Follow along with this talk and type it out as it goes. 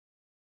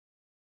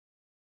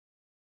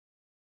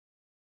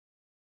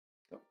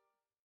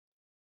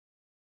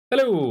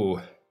Hello.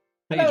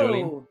 Hey,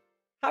 Jolene. Hello.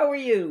 How are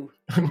you?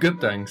 I'm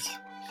good, thanks.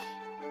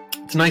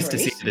 It's nice to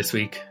see Great. you this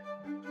week.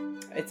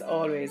 It's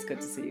always good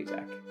to see you,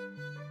 Jack.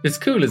 It's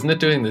cool, isn't it,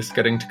 doing this?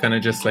 Getting to kind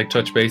of just like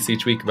touch base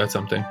each week about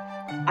something.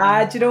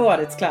 Do you know what?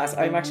 It's class.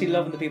 I'm actually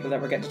loving the people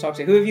that we're getting to talk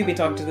to. Who have you been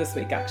talking to this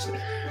week, actually?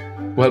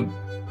 Well,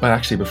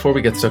 actually, before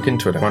we get stuck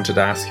into it, I wanted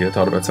to ask you, I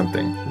thought about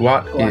something.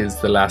 What is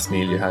the last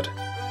meal you had?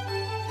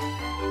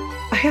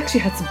 I actually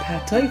had some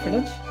pad thai for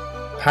lunch.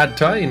 Pad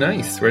thai?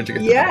 Nice. Where'd you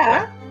get the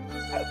pad thai?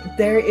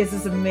 There is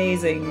this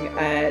amazing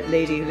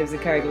lady who lives in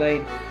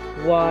Carrigaline.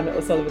 Juan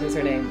O'Sullivan is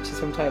her name. She's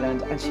from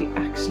Thailand, and she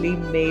actually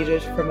made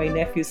it for my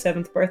nephew's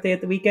 7th birthday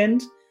at the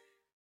weekend.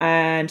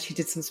 And she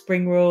did some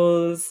spring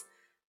rolls,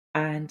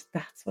 and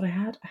that's what I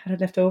had. I had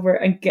it left over,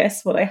 and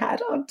guess what I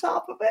had on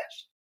top of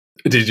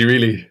it? Did you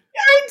really?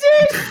 I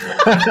did!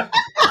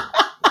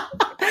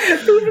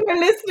 People are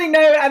listening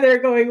now, and they're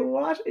going,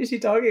 what is she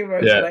talking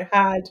about? Yeah. But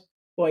I had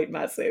white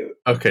Mausu.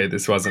 Okay,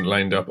 this wasn't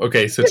lined up.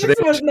 Okay, so This today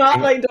was not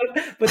lined up,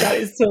 but that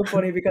is so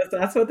funny because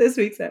that's what this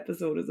week's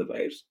episode is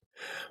about.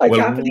 I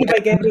can't believe I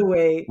gave it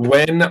away.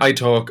 When I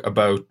talk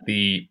about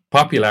the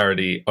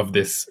popularity of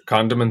this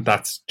condiment,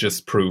 that's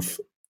just proof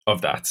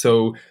of that.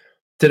 So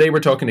today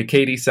we're talking to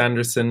Katie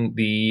Sanderson,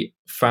 the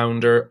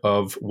founder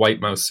of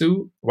White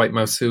Mausu. White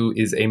Mausu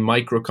is a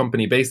micro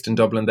company based in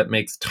Dublin that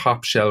makes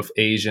top shelf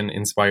Asian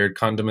inspired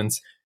condiments.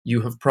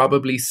 You have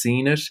probably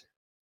seen it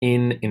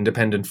in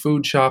independent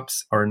food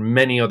shops or in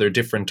many other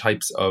different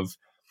types of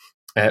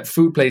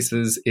food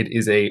places. It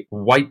is a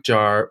white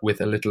jar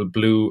with a little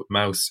blue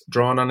mouse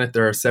drawn on it.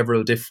 There are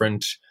several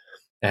different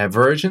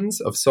versions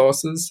of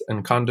sauces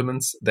and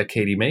condiments that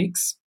Katie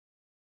makes.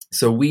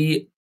 So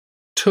we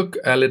took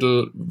a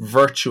little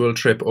virtual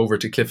trip over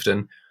to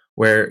Clifton,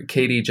 where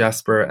Katie,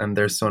 Jasper and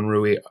their son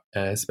Rui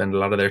spend a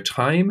lot of their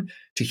time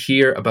to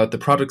hear about the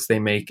products they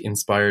make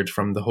inspired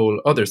from the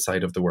whole other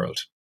side of the world.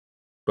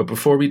 But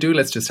before we do,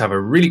 let's just have a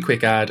really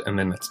quick ad and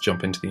then let's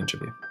jump into the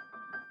interview.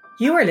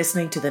 You are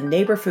listening to the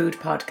Neighbour Food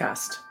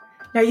Podcast.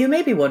 Now you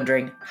may be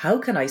wondering, how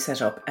can I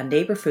set up a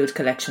neighbour food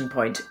collection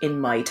point in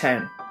my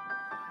town?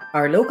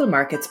 Our local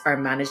markets are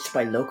managed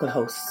by local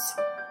hosts.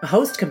 A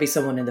host can be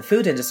someone in the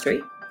food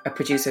industry, a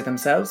producer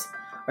themselves,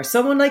 or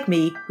someone like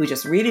me who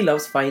just really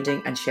loves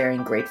finding and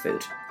sharing great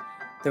food.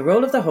 The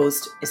role of the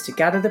host is to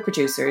gather the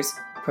producers,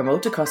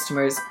 promote to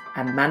customers,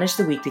 and manage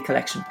the weekly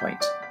collection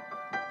point.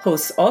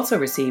 Hosts also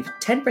receive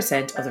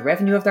 10% of the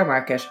revenue of their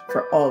market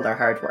for all their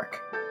hard work.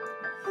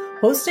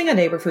 Hosting a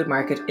neighbour food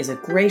market is a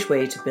great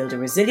way to build a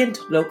resilient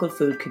local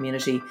food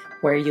community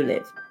where you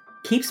live.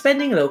 Keep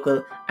spending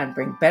local and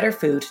bring better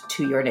food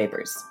to your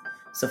neighbours.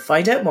 So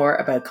find out more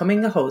about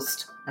becoming a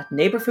host at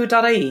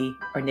neighbourfood.ie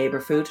or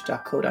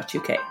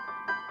neighbourfood.co.uk.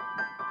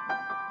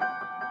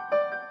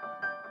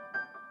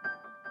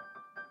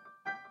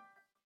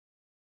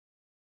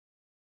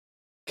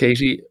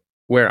 Katie,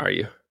 where are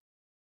you?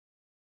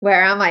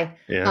 Where am I?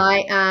 Yeah.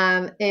 I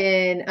am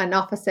in an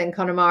office in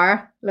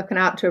Connemara, looking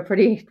out to a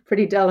pretty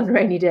dull and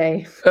rainy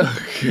day.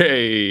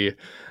 Okay.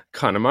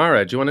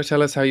 Connemara. Do you want to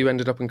tell us how you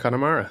ended up in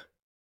Connemara?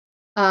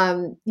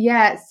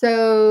 Yeah,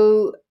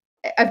 so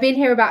I've been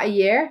here about a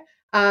year.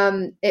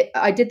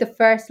 I did the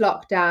first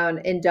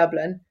lockdown in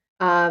Dublin.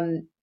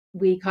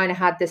 We kind of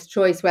had this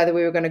choice whether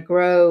we were going to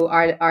grow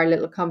our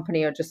little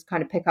company or just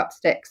kind of pick up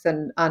sticks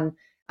and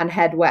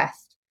head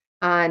west.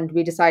 And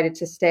we decided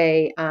to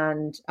stay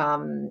and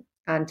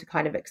to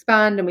kind of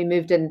expand, and we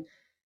moved in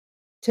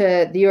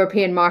to the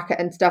European market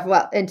and stuff,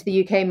 into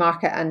the UK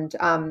market, and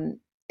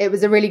it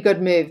was a really good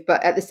move.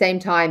 But at the same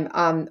time,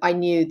 I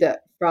knew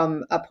that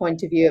from a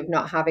point of view of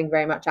not having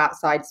very much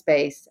outside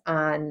space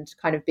and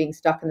kind of being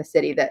stuck in the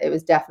city, that it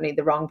was definitely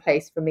the wrong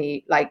place for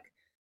me, like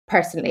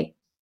personally,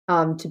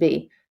 to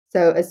be.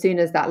 So as soon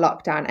as that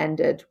lockdown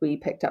ended, we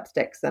picked up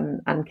sticks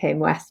and came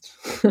west.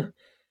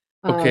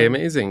 Okay,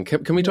 amazing.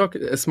 Can we talk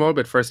a small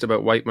bit first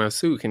about White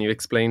Mausu? Can you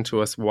explain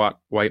to us what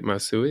White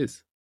Mausu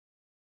is?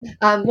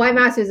 White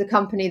Mausu is a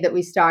company that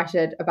we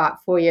started about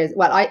 4 years.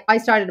 Well, I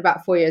started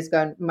about 4 years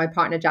ago, and my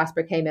partner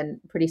Jasper came in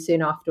pretty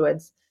soon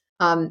afterwards.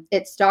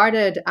 It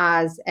started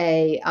as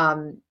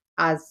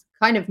as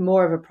kind of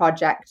more of a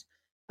project,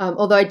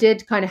 although I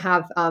did kind of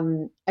have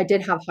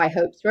high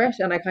hopes for it,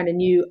 and I kind of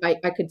knew I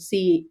could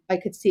see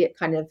it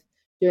kind of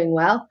doing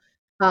well.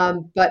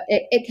 But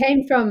it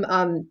came from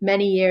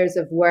many years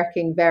of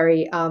working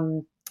very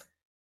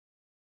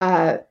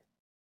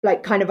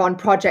like kind of on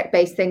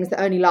project-based things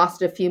that only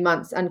lasted a few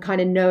months, and kind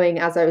of knowing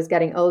as I was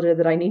getting older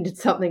that I needed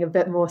something a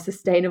bit more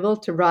sustainable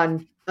to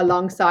run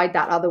alongside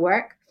that other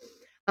work.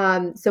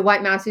 So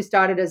White Mausu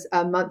started as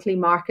a monthly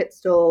market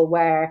stall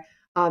where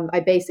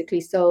I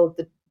basically sold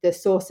the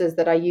sauces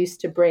that I used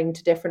to bring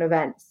to different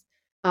events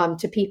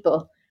to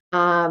people.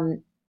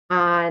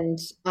 And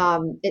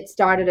it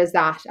started as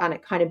that, and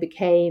it kind of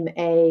became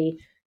a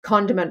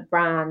condiment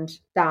brand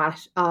that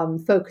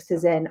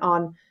focuses in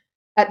on,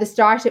 at the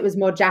start it was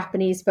more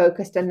Japanese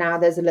focused, and now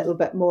there's a little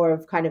bit more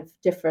of kind of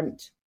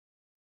different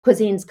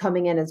cuisines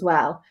coming in as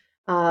well.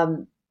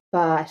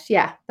 But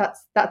yeah,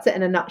 that's it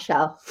in a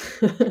nutshell.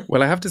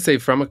 Well, I have to say,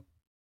 from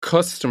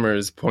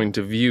customer's point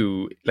of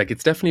view, like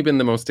it's definitely been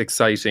the most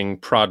exciting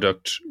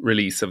product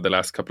release of the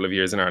last couple of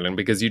years in Ireland,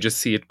 because you just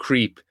see it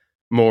creep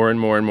more and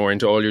more and more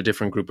into all your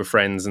different group of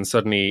friends, and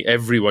suddenly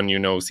everyone you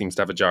know seems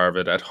to have a jar of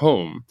it at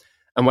home.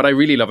 And what I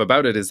really love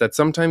about it is that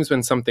sometimes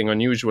when something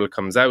unusual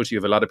comes out, you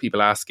have a lot of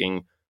people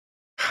asking,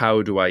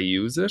 how do I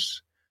use it?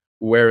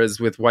 Whereas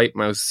with White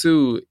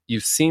Mausu, you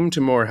seem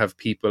to more have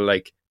people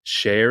like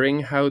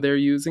sharing how they're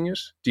using it.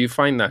 Do you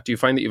find that? Do you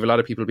find that you have a lot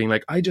of people being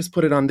like, I just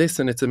put it on this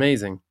and it's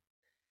amazing?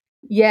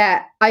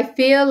 Yeah, I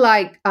feel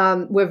like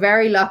we're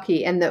very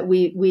lucky in that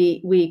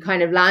we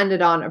kind of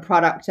landed on a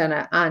product and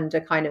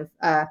a kind of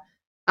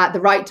at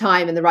the right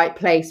time in the right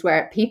place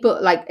where people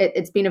like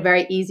it's been a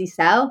very easy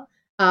sell.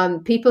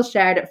 People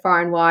shared it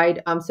far and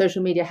wide.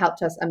 Social media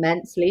helped us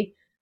immensely.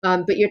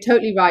 But you're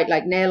totally right,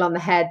 like nail on the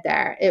head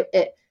there.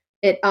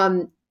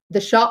 The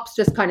shops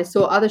just kind of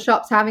saw other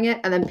shops having it,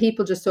 and then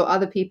people just saw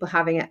other people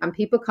having it, and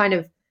people kind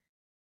of,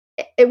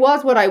 it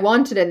was what I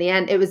wanted in the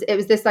end. It was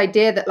this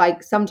idea that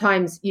like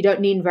sometimes you don't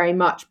need very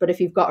much, but if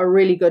you've got a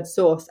really good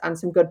sauce and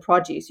some good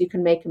produce, you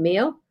can make a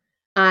meal.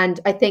 And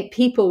I think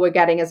people were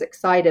getting as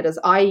excited as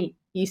I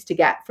used to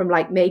get from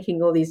like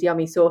making all these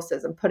yummy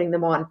sauces and putting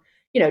them on,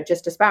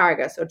 just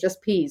asparagus or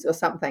just peas or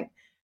something.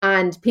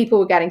 And people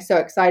were getting so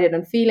excited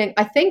and feeling,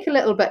 I think, a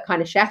little bit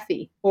kind of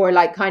chefy, or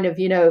like kind of,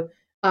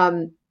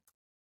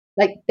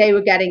 like they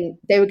were getting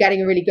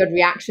a really good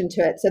reaction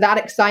to it. So that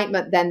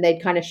excitement, then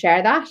they'd kind of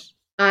share that.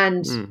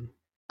 And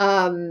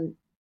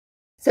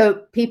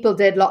so people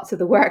did lots of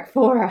the work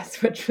for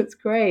us, which was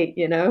great,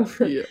 Yeah.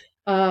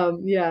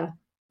 Yeah.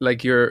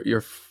 Like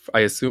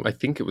I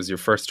think it was your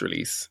first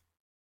release,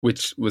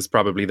 which was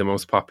probably the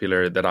most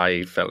popular that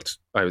I felt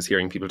I was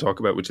hearing people talk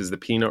about, which is the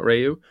peanut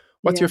rayu.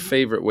 What's your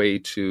favorite way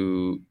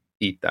to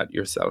eat that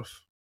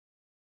yourself?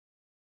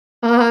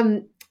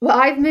 Well,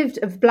 I've moved.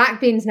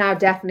 Black beans now,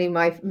 definitely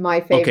my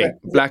favorite. Okay,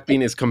 black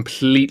bean is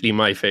completely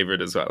my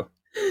favorite as well.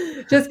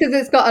 Just because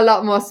it's got a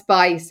lot more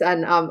spice,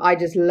 and I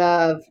just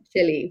love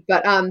chili.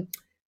 But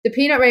the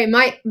peanut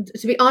rayu,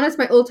 to be honest,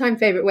 my all-time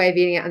favorite way of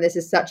eating it, and this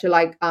is such a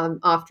like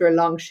after a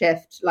long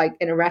shift, like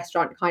in a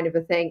restaurant kind of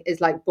a thing,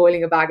 is like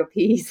boiling a bag of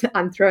peas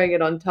and throwing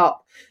it on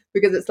top,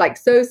 because it's like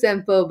so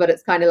simple, but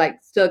it's kind of like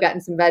still getting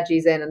some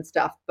veggies in and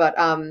stuff. But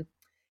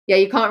yeah,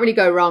 you can't really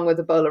go wrong with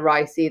a bowl of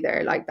rice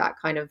either, like that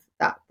kind of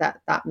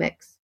that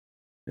mix.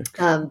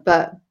 Okay.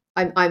 But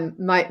I'm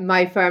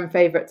my firm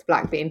favorite's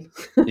black bean.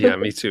 Yeah,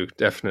 me too,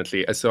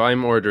 definitely. So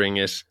I'm ordering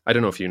it. I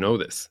don't know if you know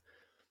this,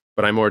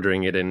 but I'm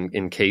ordering it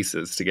in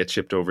cases to get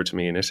shipped over to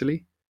me in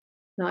Italy.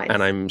 Nice.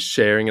 And I'm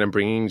sharing and I'm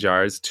bringing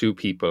jars to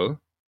people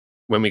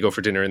when we go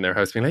for dinner in their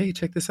house, being like, hey,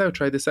 check this out,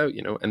 try this out,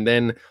 And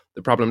then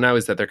the problem now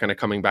is that they're kind of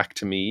coming back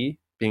to me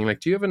being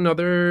like, do you have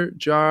another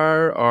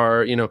jar?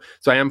 Or,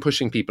 so I am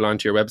pushing people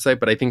onto your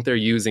website, but I think they're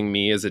using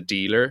me as a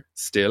dealer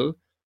still.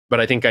 But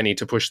I think I need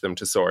to push them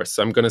to source.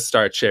 So I'm going to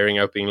start sharing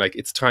out being like,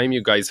 it's time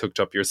you guys hooked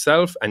up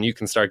yourself and you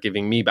can start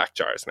giving me back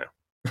jars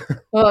now.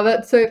 Oh,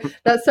 that's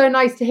so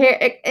nice to hear.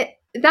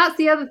 That's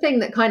the other thing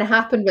that kind of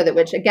happened with it,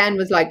 which again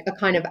was like a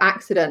kind of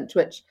accident,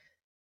 which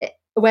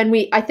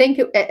I think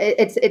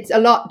it's a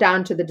lot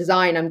down to the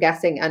design, I'm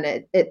guessing.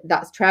 And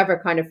that's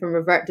Trevor kind of from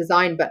Revert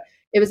Design, but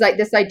it was like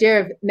this idea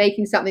of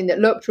making something that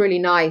looked really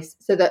nice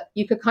so that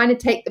you could kind of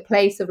take the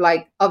place of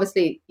like,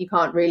 obviously you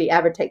can't really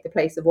ever take the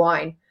place of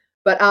wine,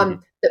 but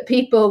that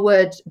people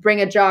would bring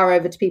a jar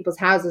over to people's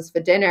houses for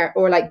dinner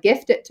or like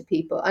gift it to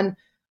people. And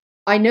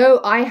I know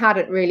I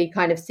hadn't really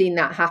kind of seen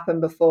that happen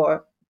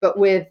before, but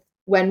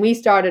when we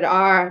started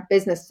our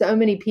business, so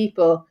many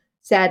people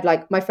said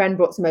like, my friend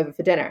brought some over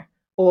for dinner,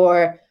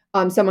 or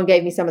someone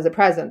gave me some as a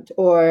present,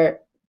 or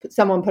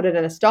someone put it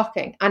in a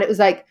stocking. And it was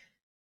like,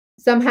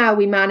 somehow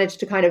we managed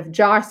to kind of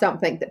jar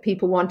something that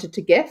people wanted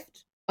to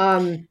gift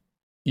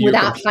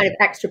without kind of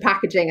extra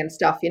packaging and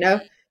stuff,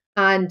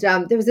 And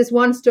there was this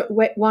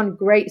one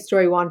great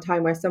story one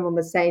time where someone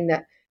was saying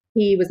that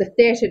he was a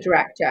theatre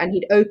director and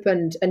he'd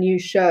opened a new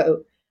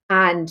show,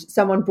 and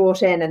someone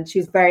brought in, and she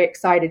was very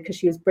excited because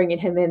she was bringing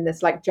him in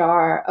this like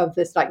jar of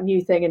this like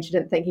new thing, and she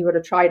didn't think he would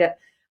have tried it.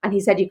 And he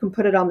said, you can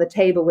put it on the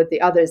table with the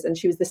others. And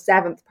she was the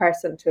 7th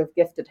person to have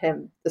gifted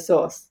him the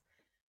sauce.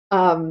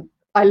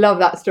 I love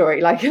that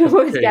story. Like it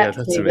always gets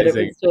me, amazing. But it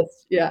was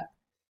just, yeah.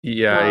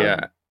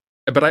 Yeah.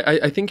 But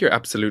I think you're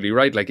absolutely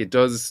right. Like it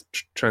does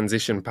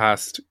transition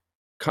past,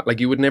 like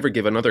you would never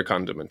give another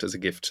condiment as a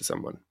gift to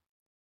someone,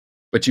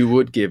 but you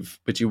would give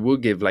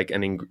like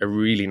a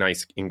really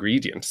nice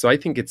ingredient. So I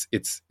think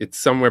it's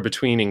somewhere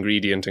between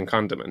ingredient and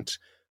condiment,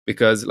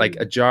 because like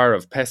a jar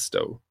of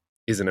pesto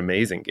is an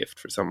amazing gift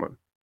for someone.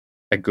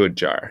 A good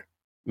jar,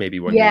 maybe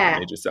one you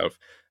made yourself.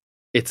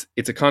 It's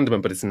a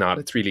condiment, but it's not.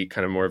 It's really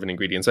kind of more of an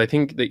ingredient. So I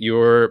think that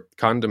your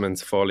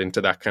condiments fall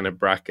into that kind of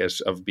bracket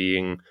of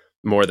being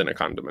more than a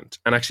condiment.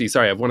 And actually,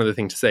 sorry, I have one other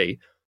thing to say.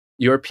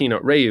 Your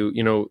peanut rayu,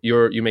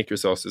 you make your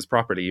sauces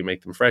properly. You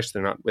make them fresh.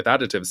 They're not with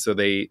additives, so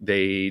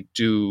they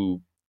do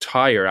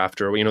tire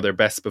after. They're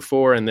best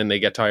before, and then they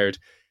get tired.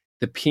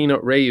 The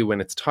peanut rayu, when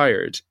it's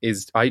tired,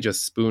 I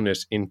just spoon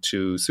it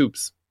into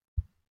soups.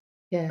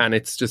 Yeah. And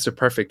it's just a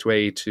perfect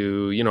way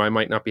to, I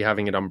might not be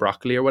having it on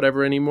broccoli or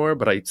whatever anymore,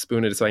 but I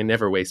spoon it so I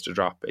never waste a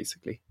drop,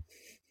 basically.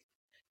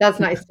 That's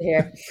nice to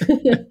hear.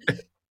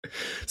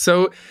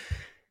 So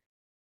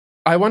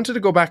I wanted to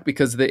go back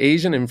because the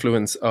Asian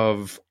influence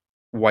of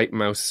white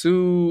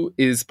Mausu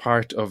is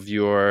part of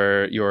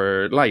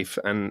your life,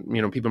 and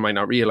people might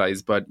not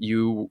realize, but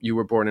you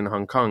were born in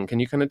Hong Kong. Can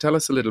you kind of tell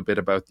us a little bit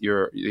about the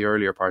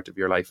earlier part of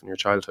your life and your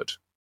childhood?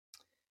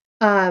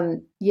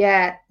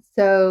 Yeah.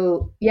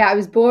 So yeah, I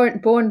was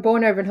born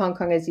over in Hong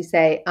Kong, as you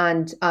say,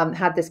 and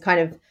had this kind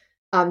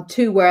of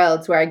two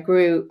worlds where I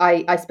grew.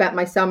 I spent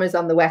my summers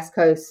on the west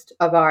coast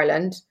of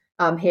Ireland,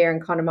 here in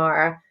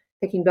Connemara,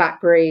 picking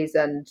blackberries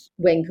and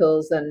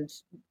winkles and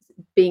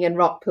being in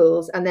rock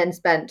pools, and then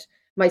spent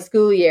my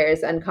school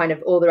years and kind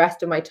of all the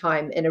rest of my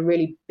time in a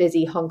really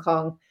busy Hong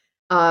Kong,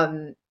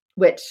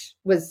 which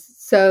was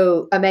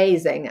so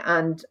amazing,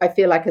 and I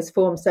feel like has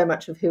formed so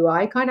much of who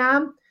I kind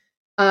of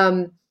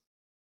am.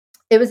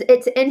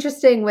 It's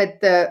interesting with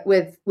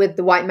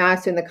the white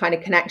mouse and the kind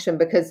of connection,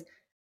 because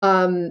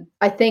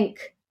I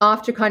think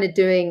after kind of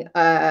doing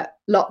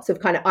lots of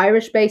kind of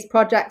Irish based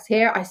projects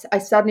here, I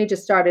suddenly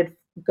just started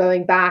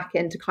going back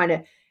into kind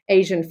of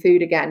Asian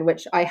food again,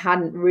 which I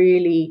hadn't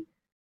really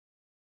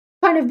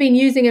kind of been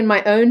using in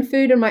my own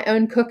food and my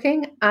own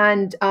cooking.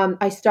 And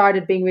I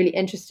started being really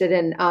interested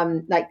in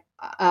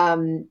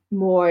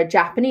more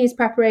Japanese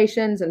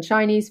preparations and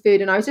Chinese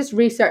food. And I was just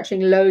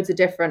researching loads of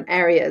different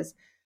areas.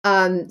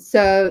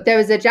 So there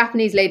was a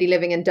Japanese lady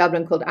living in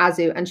Dublin called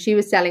Azu, and she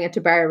was selling a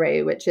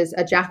toberaru, which is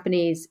a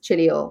Japanese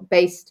chili oil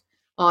based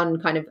on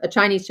kind of a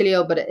Chinese chili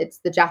oil, but it's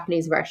the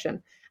Japanese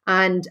version.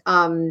 And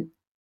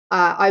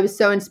I was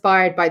so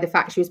inspired by the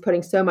fact she was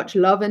putting so much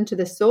love into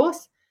the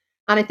sauce.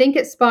 And I think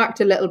it sparked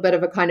a little bit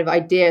of a kind of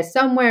idea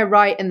somewhere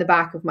right in the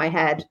back of my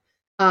head.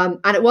 And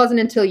it wasn't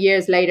until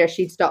years later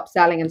she'd stopped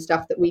selling and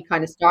stuff that we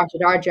kind of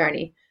started our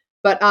journey.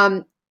 But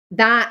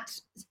that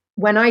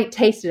when I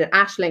tasted it,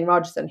 Aisling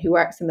Rogerson, who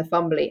works in the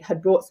Fumbly,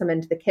 had brought some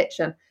into the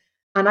kitchen,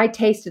 and I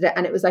tasted it,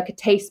 and it was like a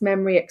taste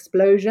memory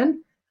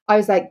explosion. I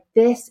was like,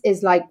 this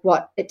is like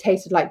what it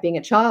tasted like being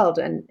a child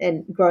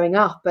and growing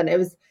up. And it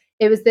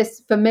was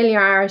this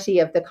familiarity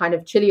of the kind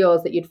of chili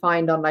oils that you'd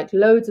find on like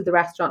loads of the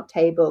restaurant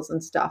tables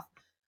and stuff,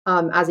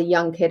 as a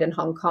young kid in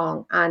Hong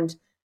Kong. And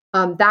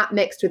that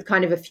mixed with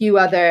kind of a few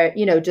other,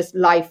 just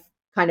life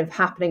kind of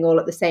happening all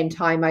at the same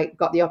time. I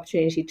got the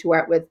opportunity to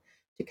work with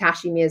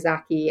Takashi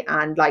Miyazaki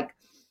and like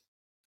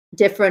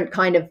different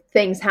kind of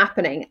things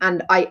happening,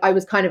 and I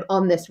was kind of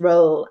on this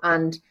role.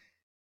 And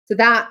so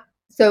that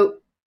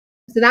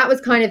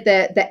was kind of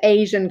the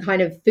Asian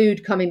kind of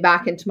food coming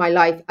back into my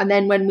life. And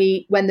then when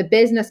the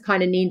business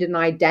kind of needed an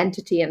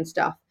identity and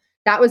stuff,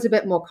 that was a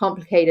bit more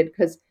complicated,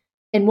 because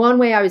in one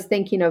way I was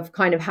thinking of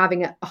kind of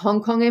having a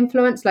Hong Kong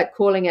influence, like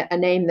calling it a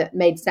name that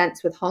made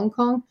sense with Hong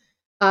Kong.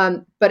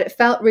 But it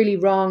felt really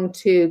wrong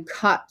to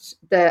cut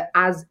the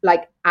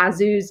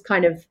Azu's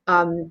kind of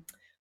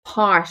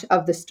part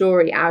of the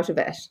story out of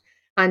it.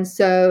 And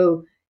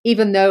so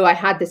even though I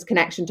had this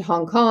connection to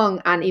Hong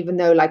Kong, and even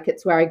though like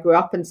it's where I grew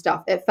up and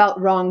stuff, it felt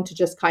wrong to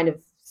just kind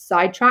of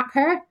sidetrack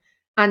her.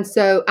 And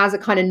so as a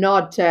kind of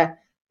nod to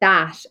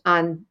that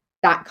and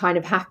that kind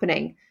of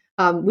happening,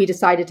 we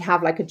decided to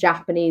have like a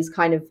Japanese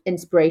kind of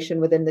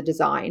inspiration within the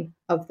design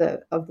of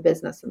the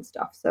business and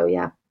stuff. So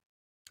yeah.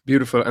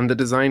 Beautiful. And the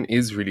design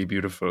is really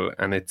beautiful,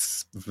 and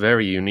it's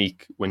very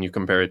unique when you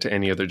compare it to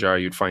any other jar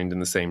you'd find in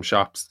the same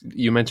shops.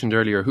 You mentioned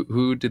earlier,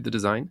 who did the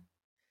design?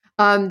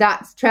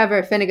 That's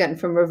Trevor Finnegan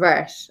from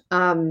Revert.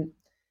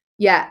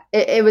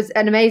 It was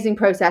an amazing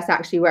process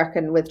actually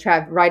working with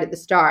Trev right at the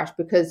start,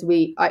 because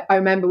I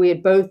remember we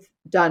had both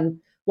done,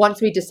 once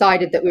we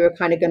decided that we were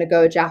kind of going to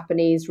go a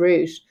Japanese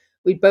route,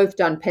 we'd both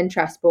done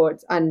Pinterest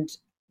boards, and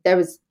there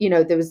was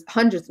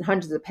hundreds and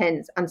hundreds of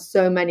pins, and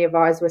so many of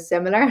ours were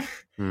similar.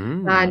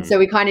 And so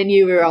we kind of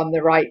knew we were on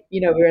the right,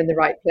 we were in the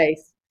right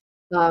place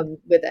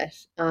with it.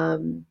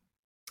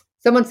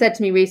 Someone said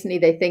to me recently,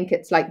 they think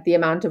it's like the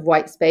amount of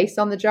white space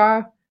on the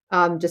jar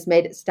just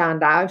made it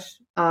stand out,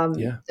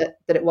 that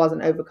it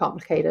wasn't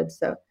overcomplicated.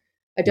 So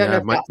I don't know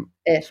if that's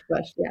it,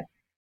 but yeah.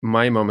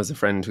 My mum has a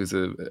friend who's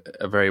a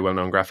very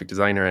well-known graphic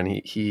designer, and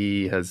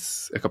he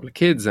has a couple of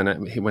kids.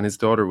 And when his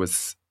daughter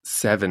was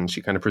 7,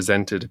 she kind of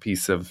presented a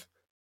piece of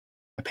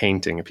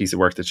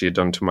work that she had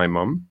done to my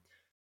mum.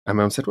 And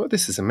mum said, well,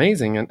 this is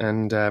amazing.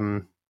 And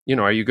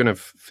are you going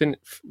to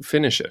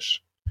finish it?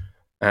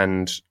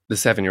 And the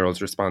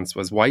 7-year-old's response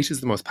was, white is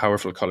the most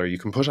powerful color you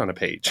can put on a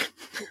page.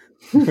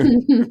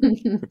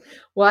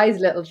 Wise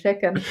little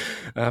chicken.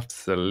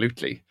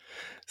 Absolutely.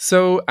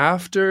 So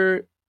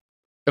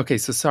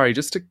sorry,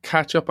 just to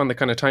catch up on the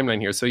kind of timeline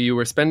here. So you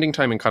were spending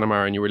time in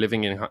Connemara, and you were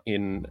living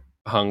in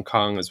Hong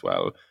Kong as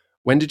well.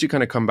 When did you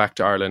kind of come back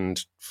to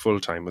Ireland full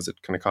time? Was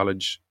it kind of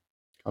college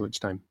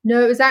time?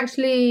 No, it was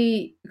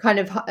actually kind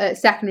of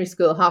secondary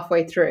school,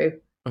 halfway through.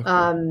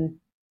 Okay.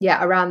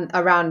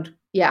 Around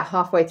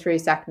halfway through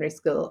secondary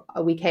school,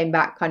 we came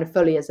back kind of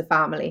fully as a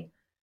family.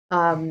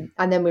 And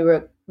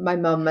then my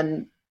mum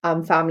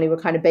and family were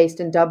kind of based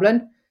in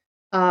Dublin.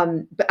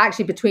 but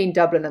actually between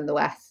Dublin and the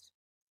West.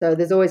 So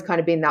there's always kind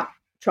of been that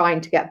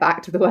trying to get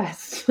back to the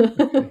West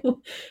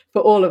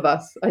for all of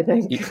us, I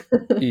think.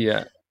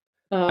 Yeah.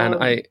 And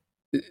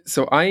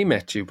I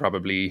met you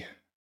probably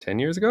 10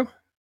 years ago,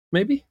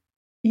 maybe?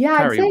 Yeah,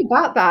 I'd say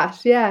about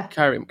that. Yeah.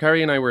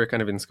 Carrie and I were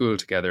kind of in school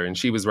together, and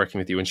she was working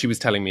with you, and she was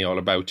telling me all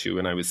about you,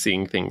 and I was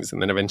seeing things.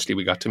 And then eventually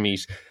we got to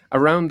meet.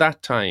 Around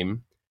that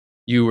time,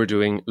 you were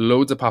doing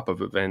loads of pop-up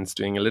events,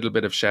 doing a little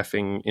bit of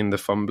chefing in the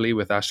Fumbly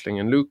with Aisling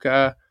and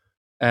Luca.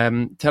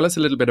 Tell us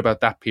a little bit about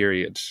that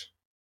period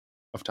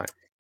of time.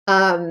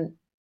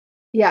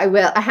 Yeah, I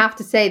will. I have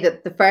to say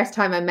that the first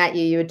time I met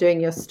you, you were doing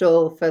your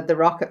stall for the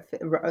rocket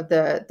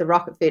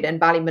food in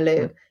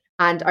Ballymaloe.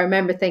 And I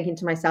remember thinking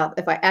to myself,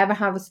 if I ever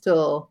have a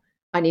stall,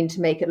 I need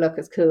to make it look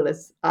as cool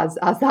as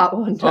that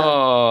one does.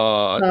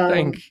 Oh,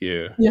 thank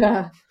you.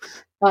 Yeah.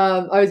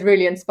 I was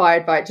really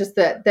inspired by it. Just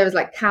that there was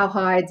like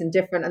cowhides and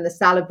the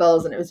salad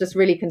bowls, and it was just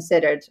really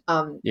considered.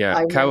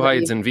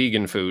 Cowhides and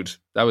vegan food.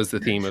 That was the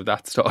theme of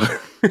that stall.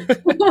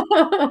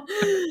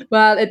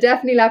 Well, it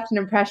definitely left an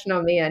impression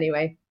on me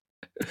anyway.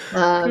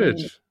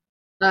 Good.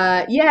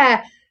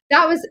 Yeah,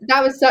 that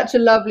was such a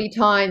lovely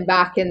time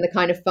back in the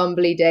kind of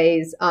Fumbly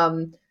days.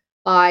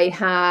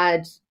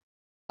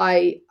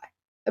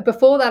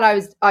 Before that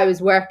I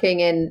was working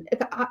in,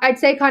 I'd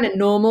say, kind of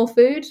normal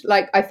food.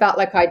 Like I felt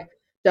like I'd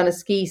done a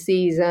ski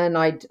season,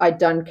 I'd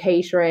done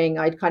catering,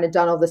 I'd kind of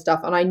done all this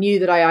stuff, and I knew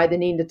that I either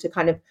needed to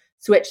kind of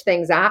switch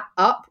things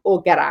up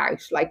or get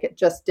out. Like it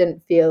just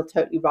didn't feel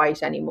totally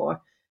right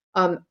anymore.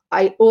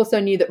 I also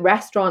knew that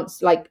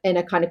restaurants, like in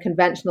a kind of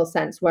conventional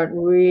sense, weren't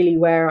really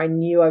where I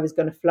knew I was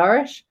going to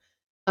flourish.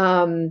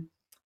 Under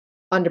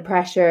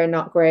pressure,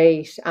 not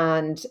great.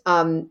 And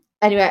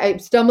anyway, I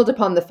stumbled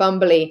upon the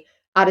Fumbly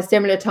at a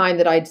similar time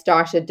that I'd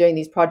started doing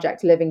these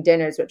projects, Living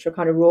Dinners, which were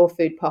kind of raw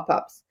food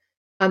pop-ups.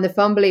 And the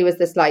Fumbly was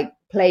this like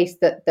place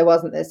that there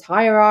wasn't this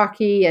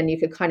hierarchy, and you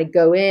could kind of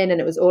go in,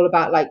 and it was all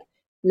about like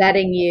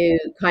letting you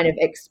kind of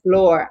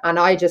explore. And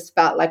I just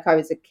felt like I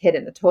was a kid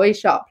in a toy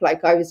shop.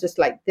 Like I was just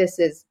like, this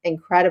is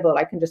incredible.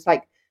 I can just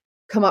like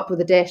come up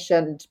with a dish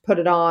and put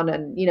it on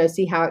and, you know,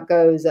 see how it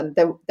goes. And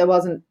there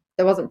wasn't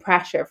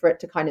pressure for it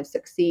to kind of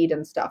succeed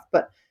and stuff.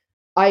 But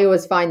I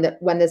always find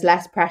that when there's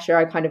less pressure,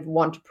 I kind of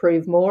want to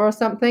prove more or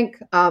something.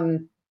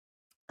 And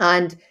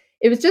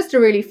it was just a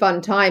really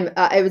fun time.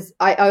 I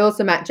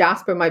also met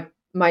Jasper, my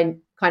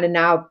kind of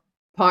now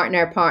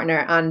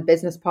partner and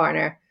business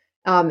partner,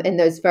 in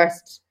those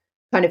first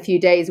kind of few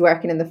days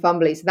working in the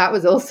Fumbly. So that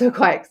was also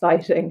quite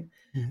exciting.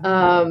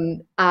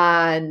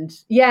 And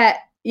yeah,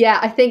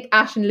 I think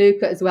Ash and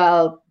Luca as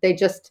well,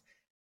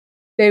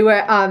 they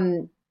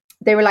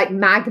were like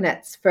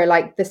magnets for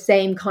like the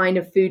same kind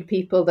of food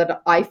people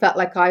that I felt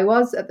like I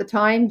was at the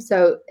time.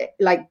 So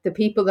like the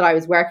people that I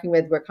was working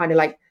with were kind of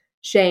like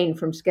Shane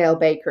from Scale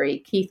Bakery,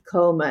 Keith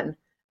Coleman,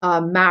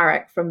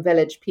 Marek from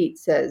Village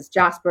Pizzas,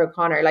 Jasper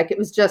O'Connor. Like it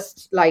was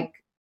just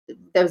like,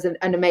 there was an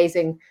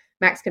amazing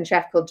Mexican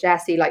chef called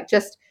Jesse. Like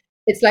just,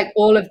 it's like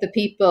all of the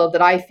people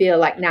that I feel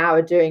like now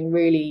are doing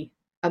really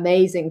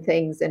amazing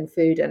things in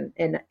food and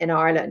in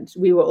Ireland.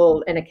 We were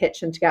all in a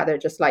kitchen together,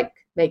 just like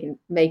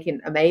making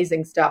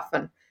amazing stuff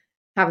and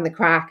having the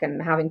crack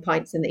and having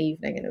pints in the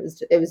evening. And it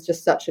was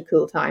just such a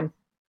cool time.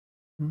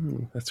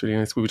 That's really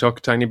nice. Will we talk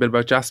a tiny bit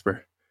about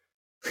Jasper?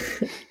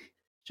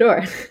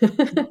 Sure.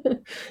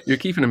 You're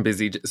keeping him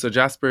busy. So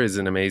Jasper is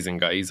an amazing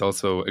guy. He's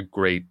also a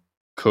great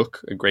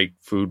cook, a great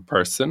food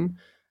person.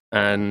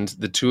 And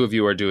the two of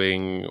you are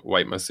doing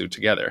White Mausu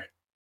together.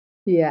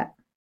 Yeah.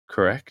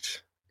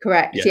 Correct?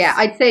 Correct. Yes. Yeah.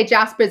 I'd say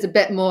Jasper's a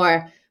bit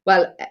more,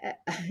 well,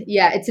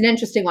 yeah, it's an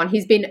interesting one.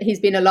 He's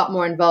been a lot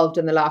more involved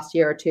in the last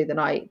year or two than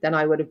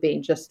I would have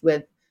been, just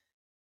with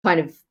kind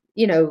of,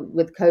 you know,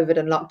 with COVID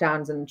and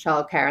lockdowns and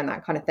childcare and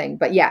that kind of thing.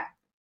 But yeah,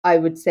 I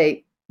would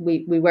say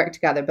we work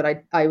together,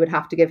 but I would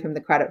have to give him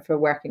the credit for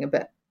working a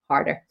bit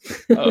harder.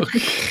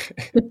 Okay.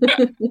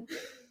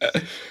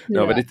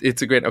 No, but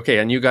it's a great. Okay,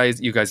 and you guys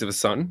have a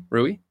son,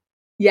 Rui.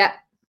 Yeah.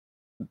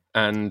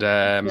 And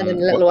a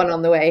little one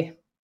on the way.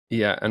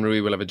 Yeah, and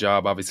Rui will have a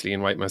job, obviously,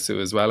 in White Mausu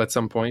as well at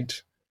some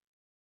point.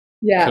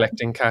 Yeah.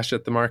 Collecting cash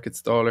at the market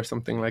stall or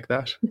something like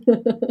that.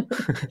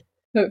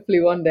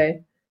 Hopefully one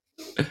day.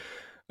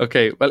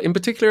 Okay, well, in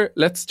particular,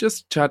 let's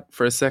just chat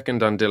for a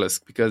second on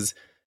Dillisk, because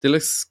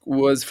Dillisk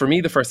was, for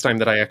me, the first time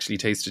that I actually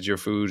tasted your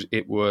food.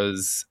 It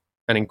was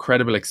an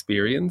incredible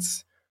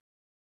experience.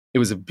 It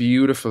was a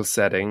beautiful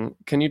setting.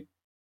 Can you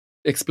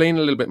explain a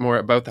little bit more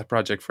about that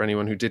project for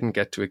anyone who didn't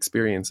get to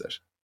experience it?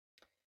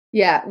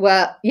 Yeah,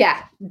 well,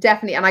 yeah,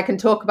 definitely. And I can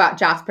talk about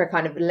Jasper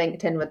kind of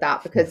linked in with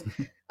that, because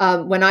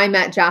when I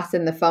met Jas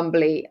in the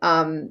Fumbly,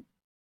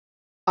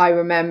 I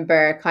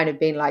remember kind of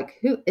being like,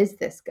 who is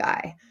this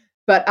guy?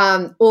 But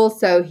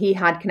also he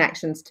had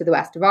connections to the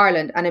west of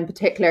Ireland, and in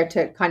particular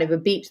to kind of a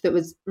beach that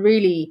was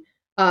really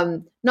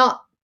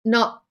not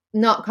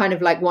kind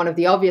of like one of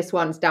the obvious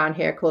ones down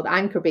here, called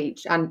Anchor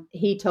Beach. And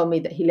he told me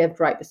that he lived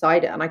right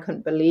beside it, and I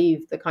couldn't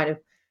believe the kind of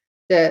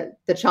the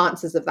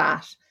chances of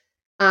that.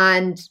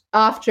 And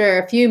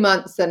after a few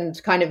months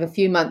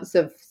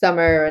of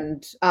summer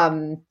and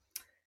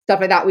stuff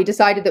like that. We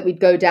decided that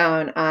we'd go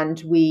down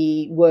and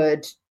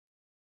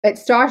it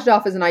started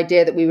off as an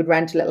idea that we would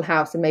rent a little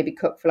house and maybe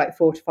cook for like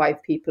 4 to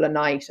 5 people a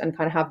night and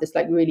kind of have this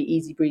like really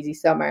easy breezy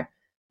summer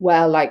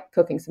while like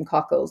cooking some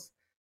cockles.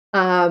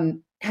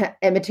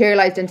 It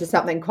materialized into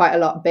something quite a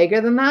lot bigger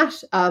than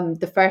that.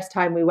 The first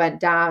time we went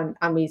down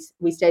and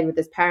we stayed with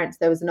his parents,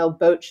 there was an old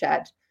boat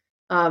shed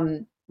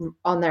on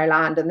their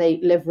land, and they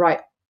live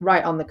right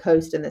on the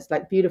coast in this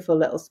like beautiful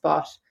little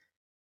spot.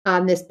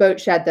 And this boat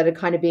shed that had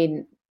kind of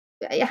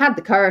it had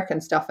the kirk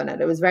and stuff in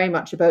it. It was very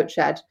much a boat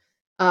shed.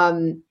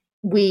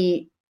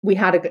 We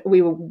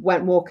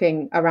went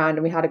walking around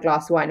and we had a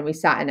glass of wine and we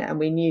sat in it, and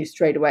we knew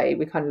straight away.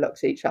 We kind of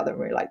looked at each other and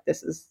we were like,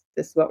 this is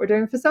what we're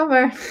doing for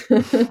summer.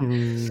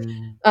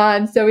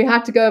 And so we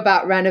had to go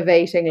about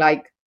renovating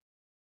like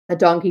a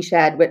donkey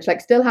shed, which like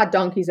still had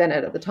donkeys in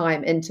it at the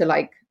time, into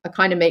like a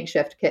kind of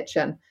makeshift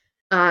kitchen,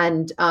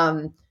 and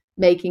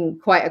making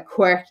quite a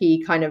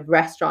quirky kind of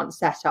restaurant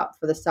setup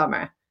for the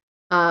summer.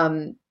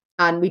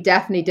 And we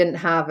definitely didn't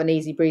have an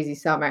easy breezy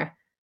summer.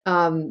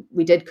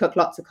 We did cook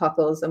lots of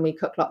cockles and we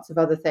cooked lots of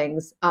other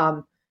things.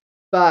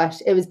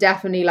 But it was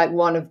definitely like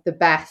one of the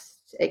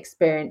best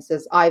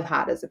experiences I've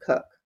had as a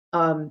cook.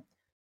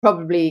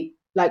 Probably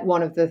like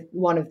one of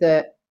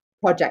the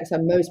projects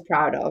I'm most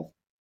proud of.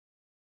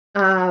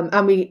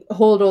 And we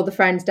hauled all the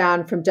friends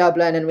down from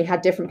Dublin, and we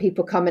had different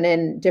people coming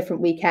in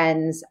different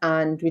weekends,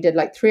 and we did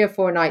like 3 or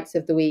 4 nights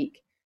of the week.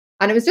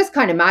 And it was just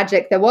kind of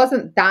magic. There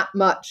wasn't that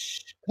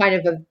much kind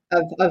of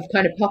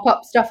kind of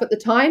pop-up stuff at the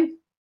time.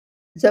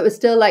 So it was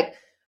still like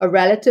a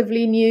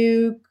relatively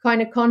new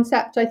kind of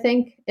concept, I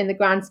think, in the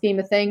grand scheme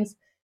of things.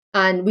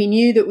 And we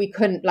knew that we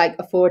couldn't like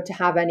afford to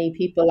have any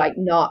people like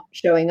not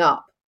showing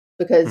up,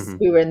 because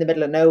we were in the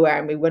middle of nowhere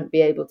and we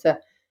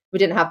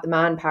didn't have the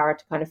manpower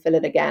to kind of fill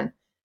it again.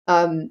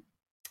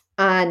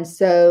 And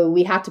so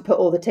we had to put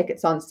all the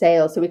tickets on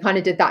sale. So we kind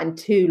of did that in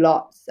 2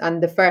 lots.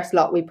 And the first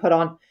lot we put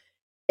on,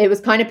 it was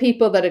kind of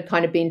people that had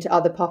kind of been to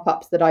other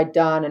pop-ups that I'd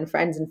done, and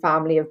friends and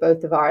family of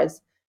both of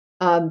ours.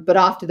 But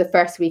after the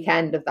first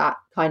weekend of that,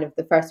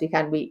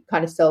 we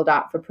kind of sold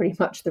out for pretty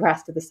much the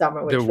rest of the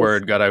summer.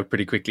 Word got out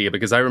pretty quickly,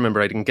 because I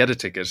remember I didn't get a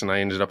ticket and I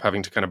ended up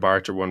having to kind of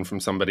barter one from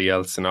somebody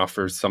else and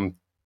offer something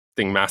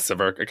massive,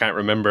 or I can't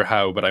remember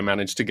how, but I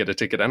managed to get a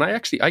ticket. And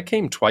I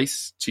came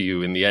twice to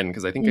you in the end,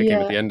 because I think I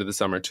came at the end of the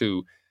summer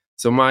too.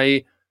 So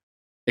my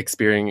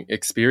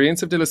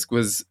experience of Dillisk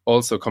was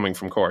also coming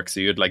from Cork. So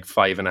you had like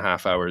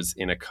 5.5 hours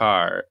in a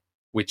car,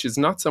 which is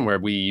not somewhere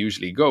we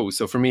usually go.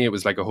 So for me, it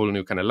was like a whole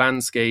new kind of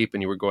landscape,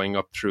 and you were going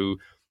up through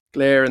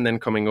Clare and then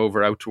coming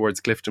over out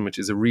towards Clifton, which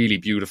is a really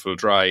beautiful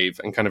drive,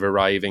 and kind of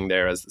arriving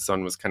there as the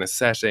sun was kind of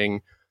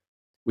setting.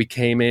 We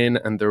came in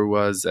and there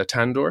was a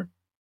tandoor,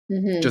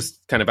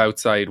 just kind of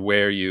outside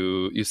where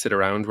you sit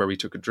around, where we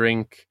took a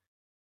drink,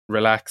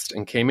 relaxed,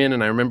 and came in.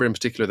 And I remember in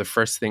particular, the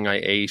first thing I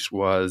ate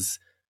was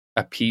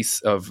a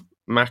piece of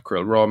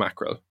mackerel, raw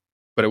mackerel,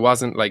 but it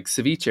wasn't like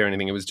ceviche or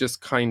anything. It was just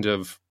kind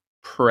of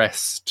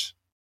pressed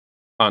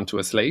onto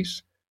a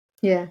slate.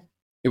 Yeah.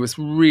 It was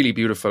really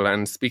beautiful.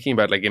 And speaking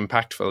about like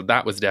impactful,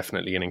 that was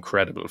definitely an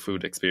incredible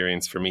food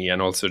experience for me. And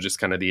also just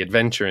kind of the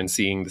adventure and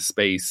seeing the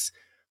space.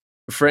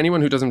 For anyone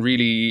who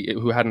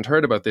hadn't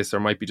heard about this or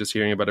might be just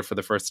hearing about it for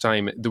the first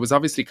time, there was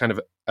obviously kind of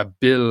a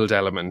build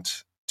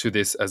element to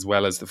this as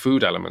well as the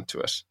food element to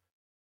it.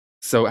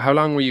 So how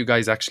long were you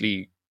guys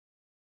actually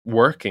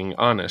working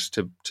on it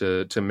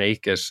to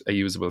make it a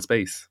usable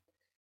space?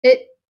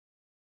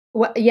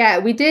 Well, yeah,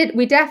 we did.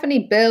 We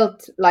definitely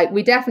built, like,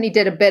 we definitely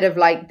did a bit of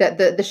like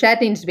the shed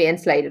needed to be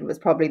insulated was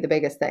probably the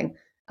biggest thing,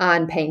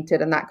 and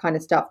painted and that kind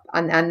of stuff.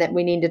 And that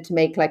we needed to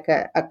make like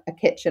a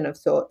kitchen of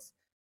sorts.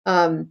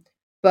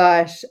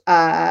 But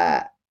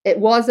it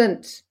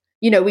wasn't,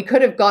 we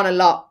could have gone a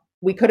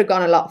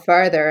lot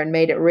further and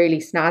made it really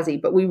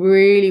snazzy, but we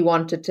really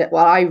wanted to,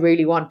 I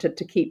really wanted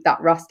to keep that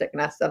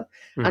rusticness,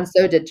 and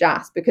so did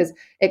Jas, because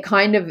it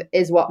kind of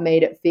is what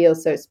made it feel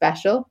so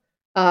special.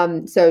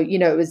 So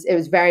it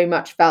was very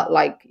much felt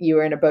like you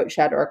were in a boat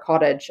shed or a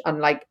cottage,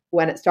 and like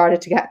when it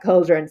started to get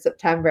colder in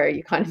September,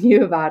 you kind of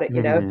knew about it,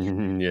 there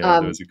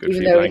was a good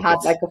even though we had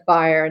like a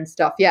fire and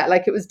stuff. Yeah,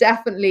 like it was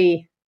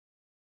definitely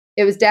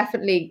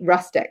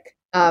rustic.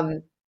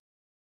 And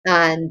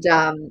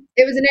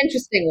it was an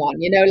interesting one,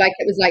 like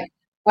it was like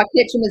our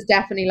kitchen was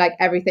definitely like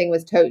everything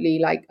was totally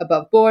like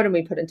above board, and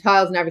we put in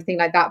tiles and everything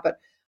like that. But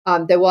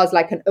there was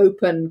like an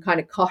open kind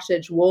of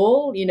cottage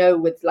wall,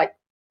 with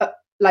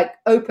like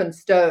open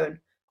stone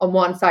on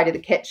one side of the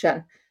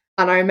kitchen.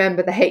 And I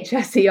remember the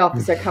HSE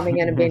officer coming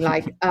in and being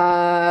like, it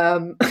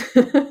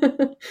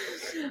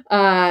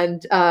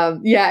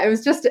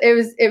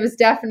was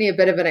definitely a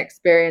bit of an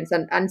experience,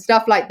 and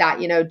stuff like that.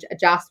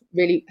 Jas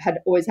really had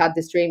always had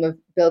this dream of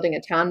building a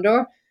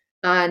tandoor,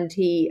 and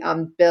he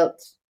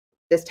built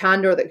this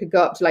tandoor that could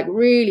go up to like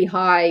really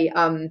high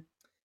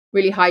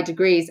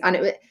degrees. And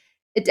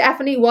it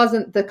definitely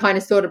wasn't the kind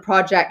of sort of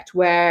project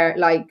where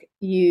like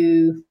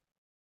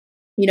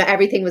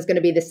everything was going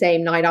to be the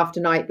same night after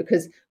night,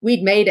 because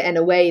we'd made it in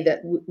a way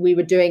that we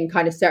were doing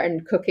kind of certain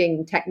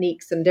cooking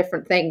techniques and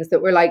different things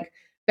that were like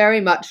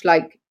very much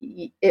like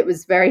it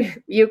was very,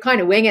 you're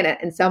kind of winging it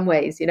in some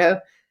ways, you know.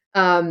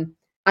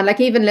 And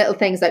like even little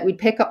things like we'd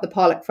pick up the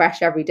pollock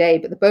fresh every day,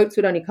 but the boats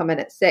would only come in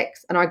at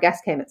 6 and our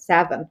guests came at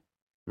 7.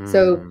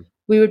 So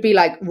we would be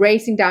like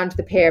racing down to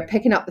the pier,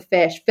 picking up the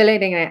fish,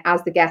 filleting it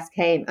as the guests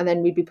came. And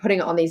then we'd be putting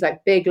it on these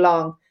like big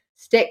long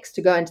sticks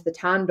to go into the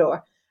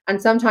tandoor.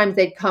 And sometimes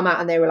they'd come out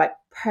and they were like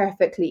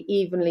perfectly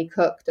evenly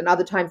cooked. And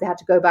other times they had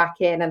to go back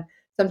in. And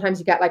sometimes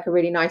you get like a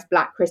really nice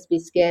black crispy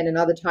skin. And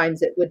other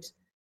times it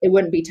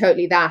wouldn't be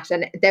totally that.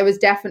 And there was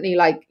definitely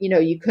like, you know,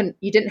 you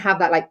didn't have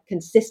that like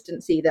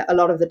consistency that a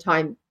lot of the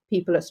time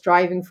people are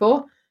striving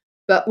for.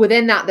 But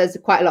within that, there's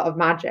quite a lot of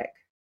magic,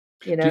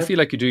 you know. Do you feel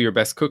like you do your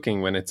best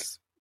cooking when it's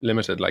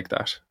limited like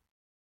that?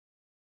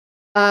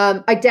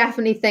 I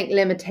definitely think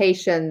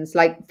limitations,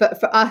 like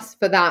for us,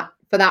 for that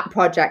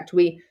project,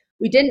 we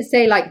didn't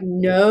say like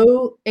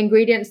no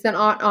ingredients that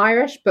aren't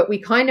Irish, but we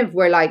kind of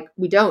were like,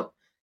 we don't,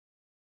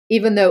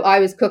 even though I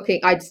was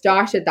cooking, I'd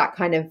started that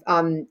kind of,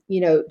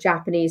 you know,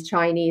 Japanese,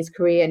 Chinese,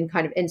 Korean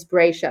kind of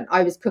inspiration.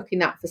 I was cooking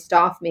that for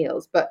staff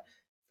meals, but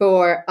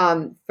for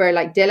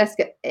like Dillis,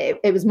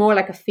 it was more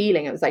like a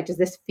feeling. It was like, does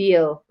this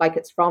feel like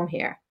it's from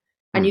here?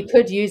 And you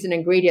could use an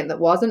ingredient that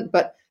wasn't,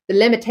 but the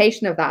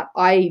limitation of that,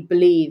 I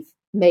believe,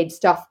 made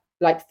stuff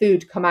like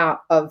food come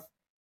out of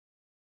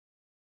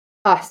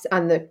us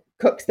and the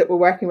cooks that were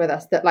working with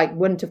us that like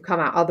wouldn't have come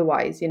out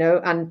otherwise, you know.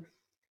 And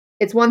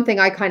it's one thing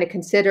I kind of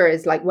consider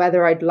is like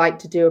whether I'd like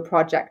to do a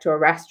project or a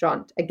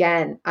restaurant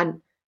again.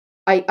 And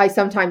I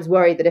sometimes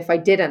worry that if I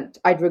didn't,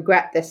 I'd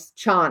regret this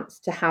chance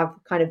to have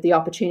kind of the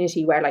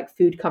opportunity where like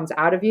food comes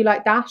out of you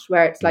like that,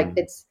 where it's like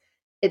it's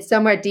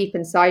somewhere deep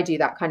inside you,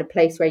 that kind of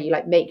place where you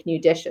like make new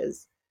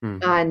dishes.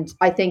 And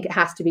I think it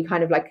has to be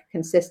kind of like a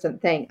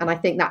consistent thing. And I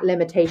think that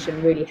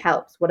limitation really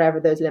helps, whatever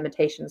those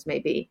limitations may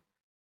be,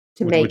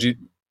 to make.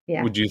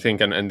 Would you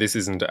think, and this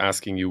isn't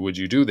asking you, would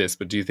you do this,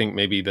 but do you think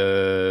maybe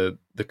the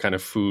kind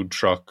of food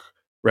truck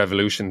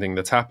revolution thing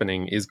that's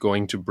happening is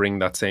going to bring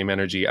that same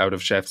energy out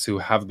of chefs who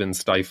have been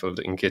stifled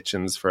in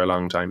kitchens for a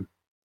long time?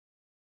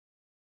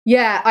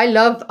 Yeah, I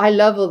love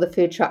all the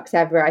food trucks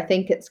ever. I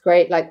think it's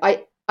great. Like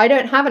I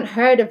haven't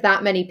heard of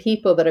that many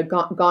people that have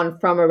gone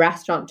from a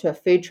restaurant to a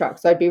food truck.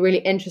 So I'd be really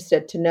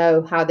interested to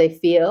know how they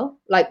feel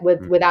like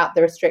without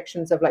the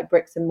restrictions of like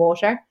bricks and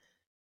mortar.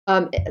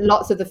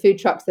 Lots of the food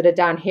trucks that are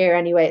down here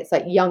anyway, it's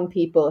like young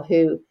people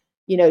who,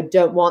 you know,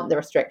 don't want the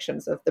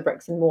restrictions of the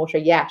bricks and mortar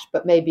yet,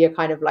 but maybe are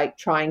kind of like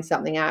trying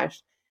something out.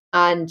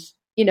 And,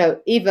 you know,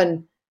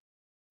 even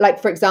like,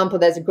 for example,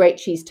 there's a great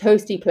cheese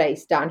toasty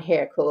place down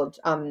here called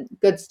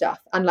Good Stuff.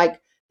 And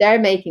like, they're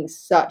making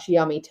such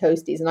yummy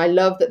toasties. And I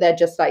love that they're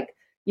just like,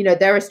 you know,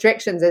 their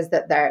restrictions is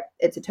that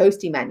it's a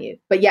toasty menu,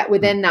 but yet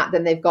within that,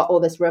 then they've got all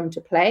this room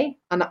to play.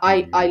 And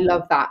I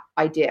love that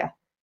idea.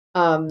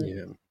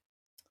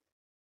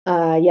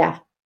 Yeah.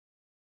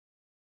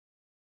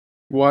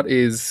 What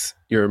is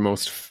your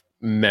most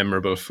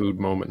memorable food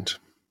moment?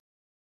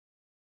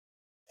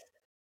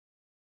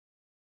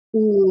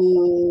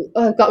 Ooh,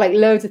 I've got like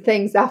loads of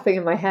things zapping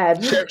in my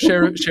head.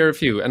 Share a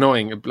few.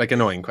 Annoying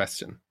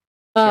question.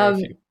 Share a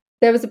few.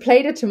 There was a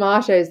plate of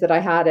tomatoes that I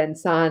had in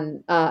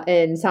San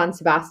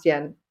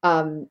Sebastian.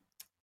 I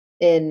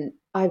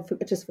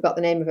just forgot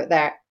the name of it.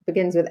 There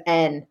begins with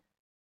N.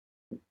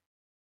 It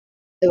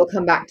will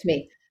come back to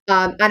me.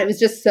 And it was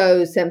just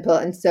so simple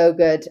and so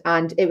good.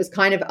 And it was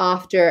kind of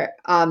after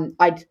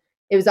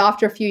it was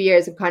after a few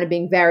years of kind of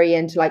being very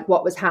into like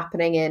what was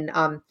happening in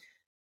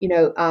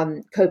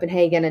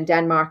Copenhagen and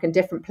Denmark and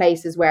different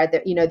places where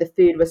the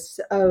food was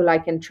so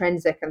like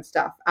intrinsic and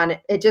stuff. And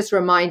it just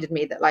reminded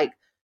me that like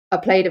a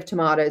plate of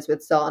tomatoes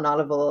with salt and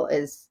olive oil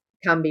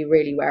can be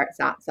really where it's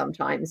at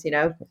sometimes, you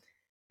know.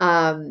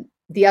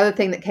 The other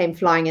thing that came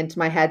flying into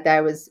my head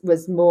there was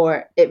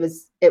more, it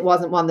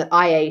wasn't one that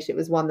I ate, it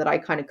was one that I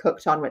kind of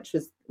cooked on, which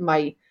was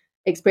my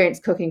experience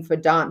cooking for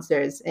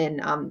dancers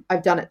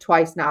I've done it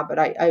twice now, but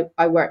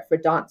I worked for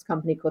a dance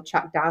company called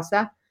Chak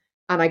Dausa,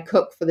 and I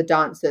cook for the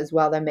dancers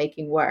while they're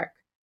making work.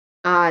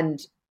 And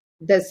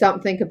there's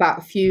something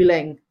about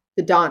fueling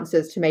the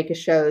dancers to make a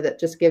show that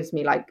just gives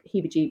me like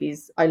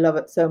heebie-jeebies. I love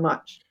it so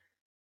much.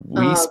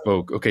 We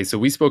spoke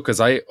because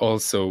I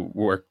also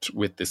worked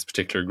with this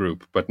particular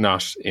group, but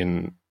not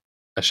in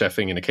a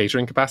chefing in a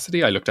catering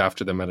capacity. I looked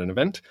after them at an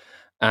event,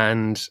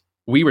 and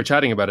we were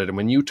chatting about it. And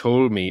when you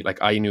told me, like,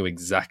 I knew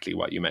exactly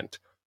what you meant.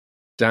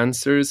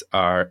 Dancers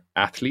are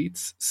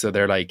athletes, so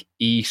they're like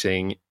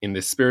eating in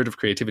the spirit of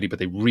creativity, but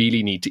they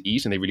really need to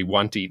eat and they really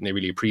want to eat and they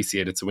really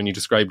appreciate it. So when you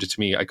described it to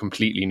me, I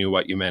completely knew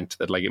what you meant,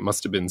 that like it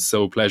must have been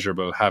so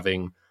pleasurable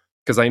having,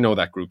 because I know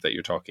that group that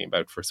you're talking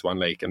about for Swan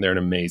Lake, and they're an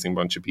amazing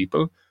bunch of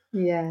people.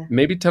 Yeah.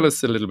 Maybe tell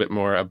us a little bit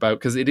more about,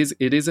 because it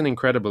is an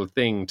incredible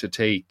thing to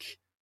take,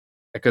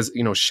 because,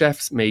 you know,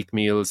 chefs make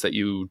meals that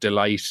you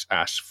delight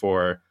at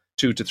for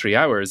 2 to 3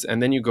 hours,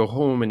 and then you go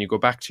home and you go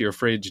back to your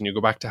fridge and you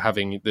go back to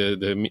having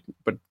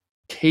but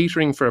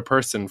catering for a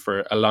person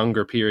for a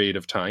longer period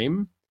of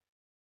time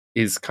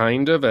is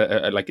kind of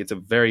like, it's a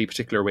very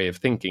particular way of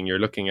thinking. You're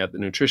looking at the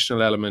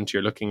nutritional element,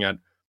 you're looking at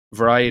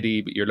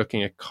variety, but you're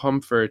looking at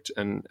comfort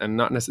and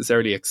not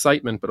necessarily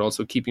excitement, but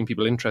also keeping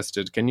people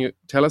interested. Can you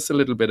tell us a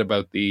little bit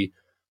about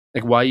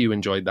why you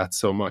enjoyed that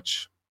so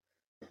much?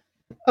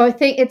 Oh, I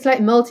think it's like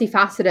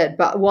multifaceted,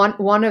 but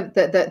one of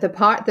the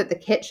part that the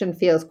kitchen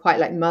feels quite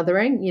like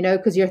mothering,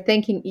 because you're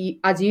thinking,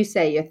 as you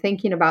say, you're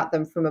thinking about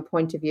them from a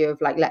point of view of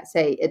like, let's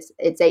say it's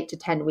 8 to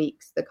 10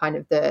 weeks, the kind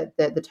of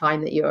the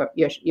time that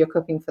you're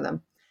cooking for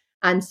them.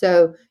 And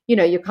so,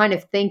 you're kind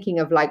of thinking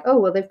of like, oh,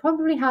 well, they've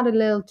probably had a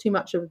little too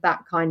much of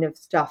that kind of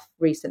stuff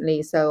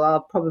recently, so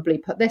I'll probably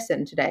put this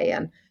in today,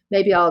 and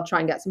maybe I'll try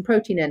and get some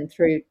protein in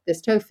through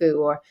this tofu,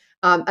 or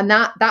and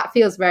that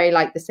feels very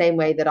like the same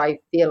way that I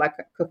feel like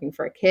cooking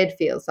for a kid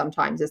feels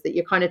sometimes, is that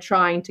you're kind of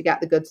trying to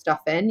get the good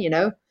stuff in,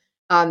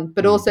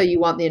 but also you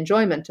want the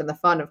enjoyment and the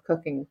fun of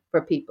cooking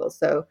for people.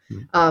 So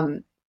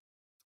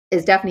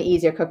it's definitely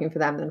easier cooking for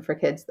them than for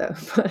kids, though.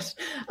 But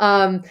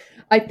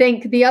I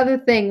think the other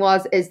thing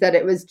is that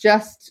it was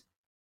just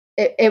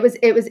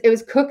it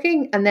was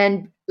cooking, and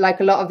then like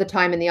a lot of the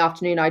time in the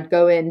afternoon I'd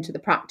go into the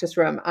practice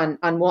room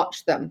and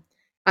watch them,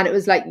 and it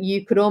was like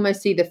you could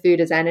almost see the food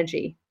as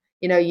energy.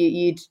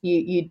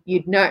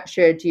 You'd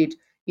nurtured, you'd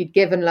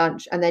given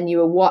lunch, and then you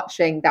were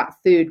watching that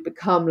food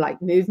become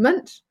like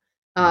movement.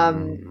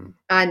 And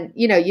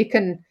you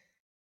can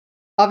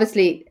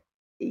obviously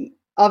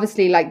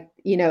like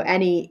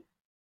any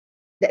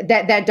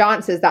they're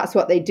dancers, that's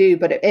what they do,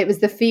 but it was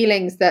the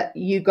feelings that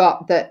you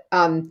got that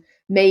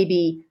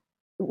maybe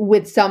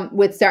with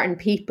certain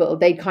people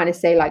they'd kind of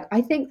say like,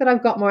 I think that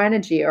I've got more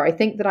energy, or I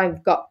think that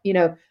I've got,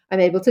 I'm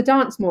able to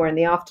dance more in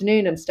the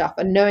afternoon and stuff,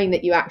 and knowing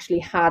that you actually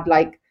had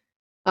like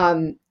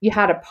you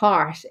had a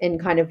part in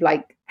kind of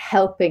like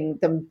helping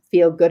them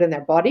feel good in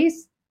their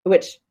bodies,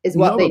 which is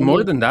what they need.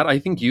 More than that, I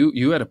think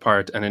you had a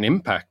part and an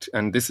impact,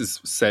 and this is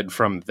said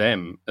from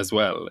them as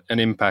well, an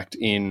impact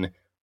in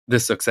the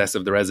success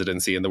of the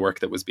residency and the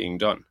work that was being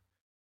done.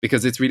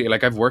 Because it's really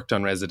like, I've worked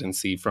on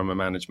residency from a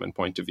management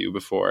point of view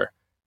before,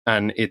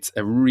 and it's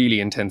a really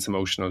intense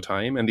emotional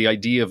time. And the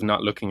idea of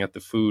not looking at the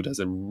food as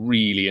a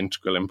really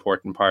integral,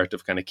 important part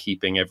of kind of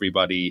keeping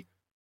everybody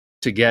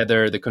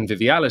together, the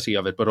conviviality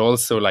of it, but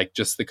also like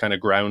just the kind of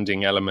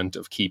grounding element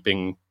of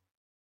keeping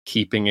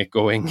it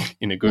going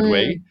in a good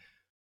way.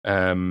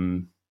 I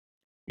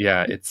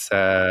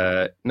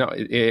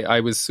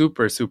was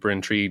super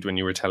intrigued when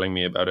you were telling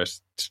me about it.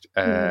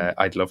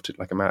 I'd love to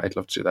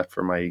do that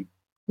for my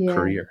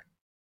career.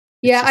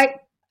 I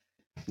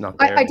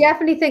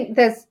definitely think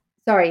there's,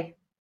 sorry.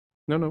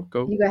 No,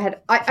 go. You go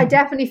ahead. I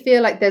definitely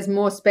feel like there's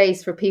more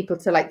space for people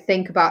to like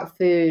think about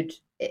food,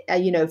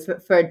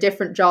 for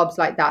different jobs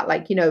like that,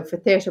 like, for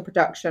theatre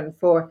production,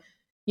 for,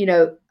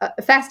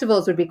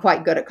 festivals would be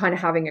quite good at kind of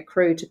having a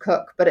crew to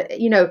cook. But,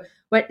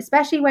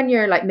 especially when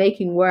you're like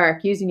making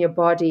work, using your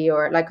body,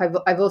 or like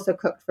I've also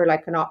cooked for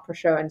like an opera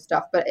show and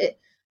stuff. But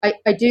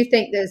I do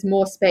think there's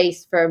more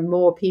space for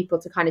more people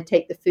to kind of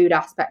take the food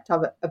aspect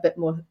of it a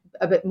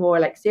bit more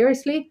like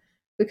seriously,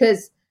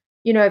 because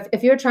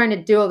if you're trying to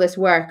do all this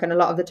work and a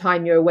lot of the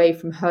time you're away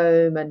from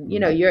home and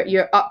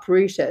you're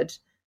uprooted,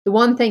 the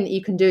one thing that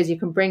you can do is you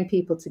can bring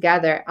people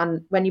together.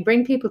 And when you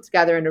bring people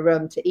together in a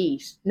room to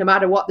eat, no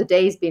matter what the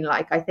day's been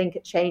like, I think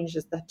it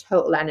changes the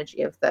total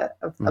energy of the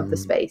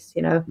space,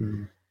 So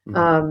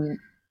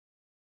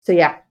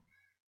yeah.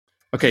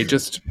 Okay,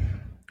 just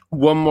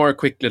one more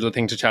quick little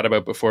thing to chat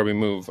about before we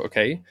move,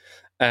 okay?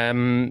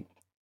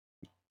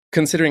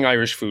 Considering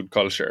Irish food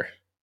culture,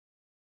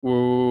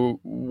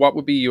 what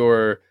would be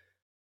your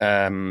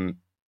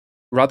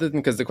rather than,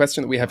 because the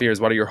question that we have here is,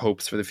 what are your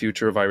hopes for the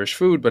future of Irish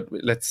food? But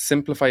let's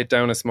simplify it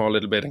down a small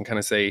little bit and kind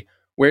of say,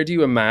 where do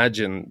you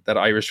imagine that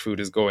Irish food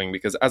is going?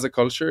 Because as a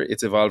culture,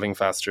 it's evolving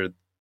faster,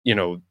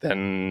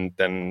 than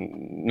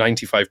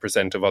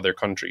 95% of other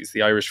countries.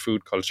 The Irish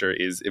food culture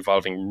is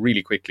evolving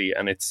really quickly,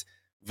 and it's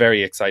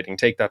very exciting.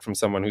 Take that from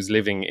someone who's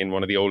living in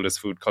one of the oldest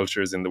food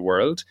cultures in the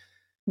world.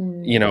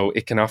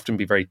 It can often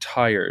be very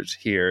tired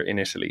here in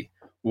Italy.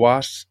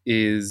 What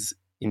is,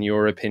 in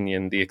your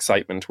opinion, the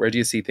excitement? Where do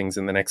you see things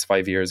in the next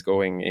 5 years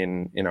going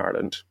in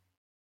Ireland?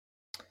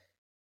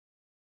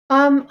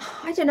 I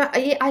don't know.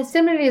 I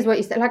similarly as what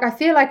you said, like, I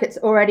feel like it's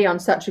already on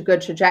such a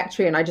good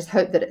trajectory, and I just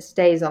hope that it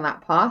stays on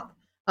that path.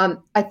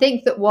 I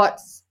think that what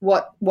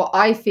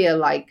I feel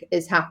like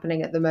is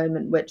happening at the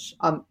moment, which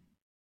I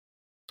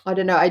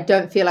don't know, I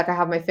don't feel like I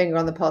have my finger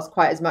on the pulse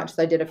quite as much as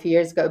I did a few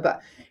years ago,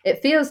 but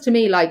it feels to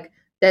me like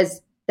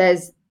there's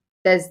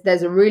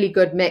a really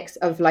good mix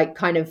of like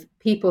kind of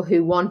people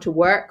who want to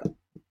work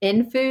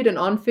in food and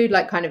on food,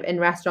 like kind of in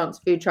restaurants,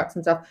 food trucks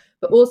and stuff,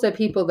 but also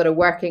people that are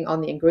working on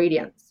the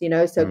ingredients,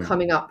 so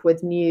coming up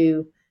with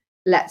new,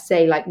 let's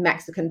say like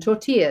Mexican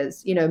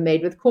tortillas,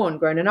 made with corn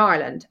grown in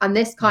Ireland. And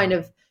this kind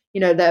of,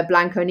 the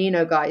Blanco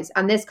Nino guys,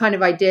 and this kind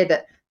of idea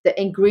that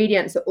the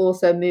ingredients are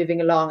also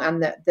moving along,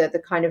 and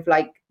the kind of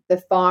like the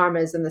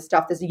farmers and the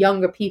stuff, there's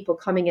younger people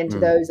coming into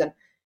those and,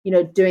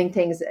 doing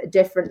things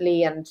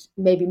differently and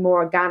maybe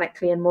more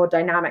organically and more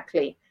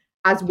dynamically,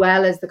 as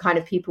well as the kind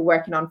of people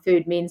working on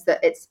food, means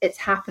that it's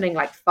happening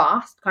like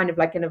fast, kind of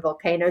like in a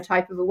volcano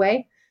type of a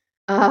way.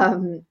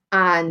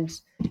 And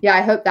yeah,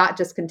 I hope that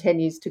just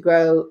continues to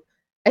grow.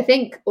 I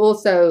think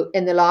also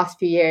in the last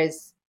few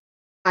years,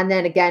 and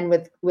then again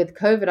with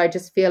COVID, I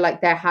just feel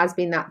like there has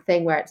been that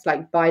thing where it's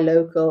like buy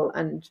local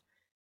and,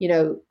 you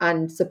know,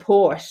 and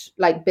support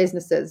like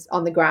businesses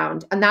on the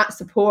ground. And that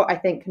support, I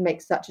think, can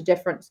make such a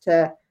difference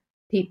to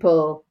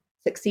people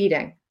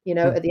succeeding, you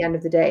know, at the end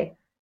of the day.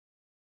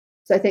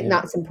 So I think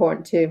that's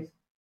important too.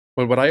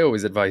 Well, what I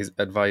always advise,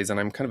 and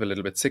I'm kind of a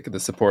little bit sick of the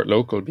support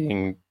local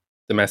being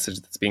the message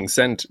that's being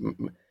sent.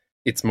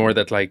 It's more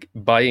that, like,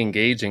 by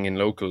engaging in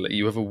local,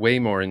 you have a way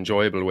more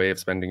enjoyable way of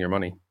spending your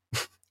money.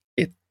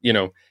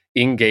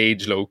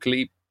 Engage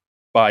locally,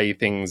 buy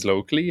things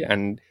locally,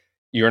 and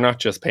you're not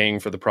just paying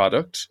for the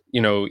product.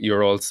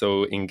 You're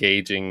also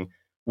engaging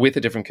with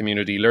a different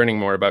community, learning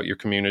more about your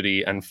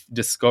community, and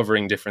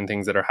discovering different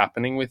things that are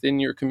happening within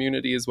your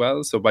community as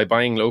well. So by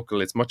buying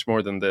local, it's much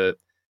more than the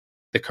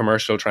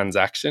commercial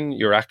transaction.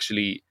 You're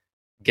actually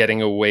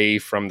getting away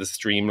from the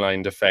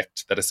streamlined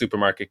effect that a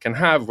supermarket can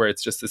have, where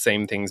it's just the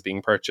same things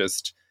being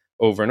purchased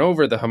over and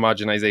over, the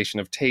homogenization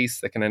of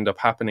taste that can end up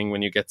happening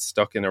when you get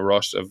stuck in a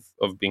rush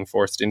of being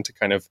forced into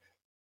kind of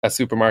a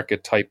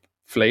supermarket type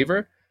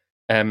flavor.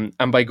 And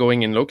by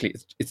going in locally,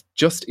 it's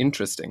just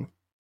interesting.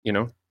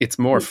 It's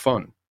more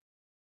fun.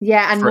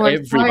 Yeah, and for more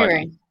everybody.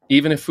 inspiring.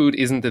 Even if food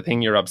isn't the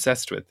thing you're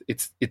obsessed with,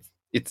 it's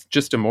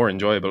just a more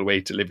enjoyable way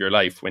to live your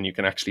life when you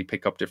can actually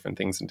pick up different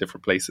things in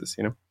different places.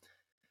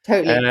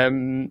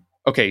 Totally.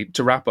 Okay,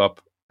 to wrap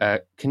up,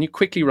 can you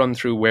quickly run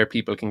through where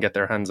people can get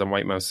their hands on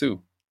white Mausu?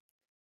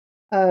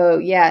 Oh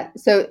yeah,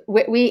 so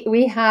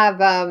we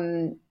have our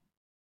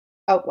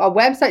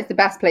website's the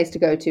best place to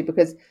go to,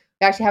 because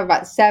we actually have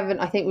about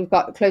I think we've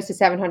got close to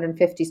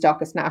 750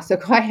 stockists now, so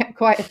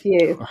quite a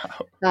few.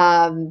 Wow.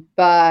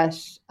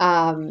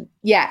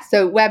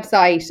 So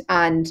website,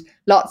 and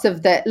lots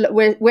of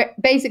we're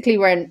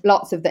in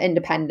lots of the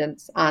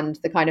independents and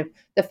the kind of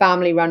the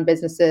family run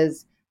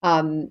businesses.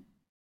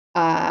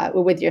 We're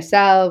with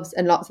yourselves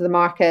and lots of the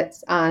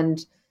markets,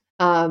 and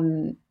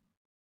and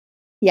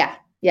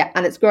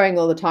it's growing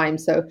all the time.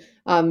 So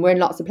we're in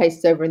lots of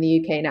places over in the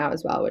UK now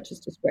as well, which is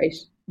just great.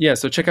 Yeah,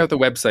 so check out the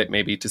website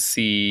maybe to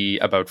see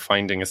about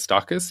finding a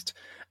stockist.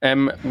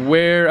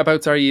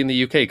 Whereabouts are you in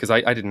the UK? Because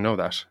I didn't know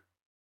that.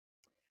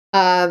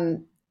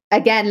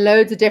 Again,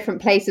 loads of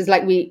different places.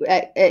 Like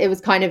it was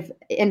kind of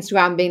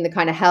Instagram being the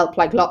kind of help,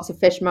 like lots of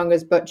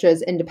fishmongers,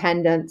 butchers,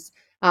 independents,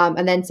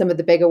 and then some of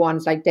the bigger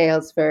ones like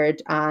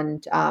Dalesford,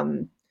 and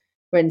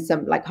we're in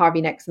some like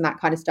Harvey Nicks and that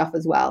kind of stuff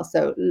as well.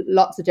 So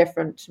lots of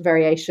different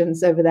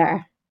variations over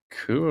there.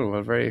 Cool.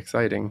 Well, very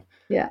exciting.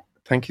 Yeah.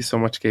 Thank you so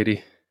much,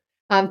 Katie.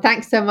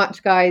 Thanks so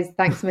much, guys.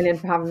 Thanks a million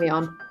for having me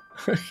on.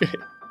 Okay.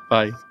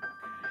 Bye.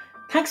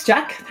 Thanks,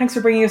 Jack. Thanks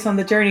for bringing us on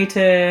the journey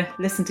to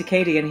listen to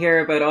Katie and hear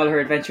about all her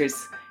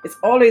adventures. It's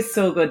always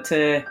so good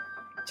to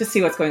just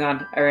see what's going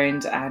on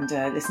around and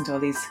listen to all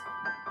these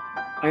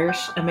Irish,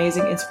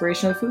 amazing,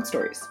 inspirational food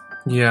stories.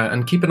 Yeah,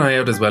 and keep an eye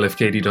out as well if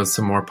Katie does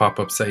some more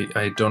pop-ups.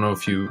 I don't know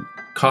if you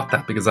caught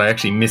that, because I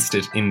actually missed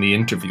it in the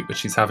interview, but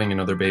she's having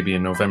another baby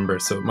in November,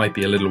 so it might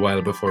be a little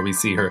while before we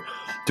see her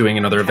doing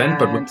another event.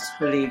 But I can't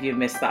believe you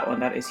missed that one.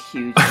 That is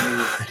huge news.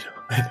 I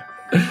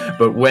know.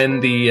 But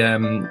when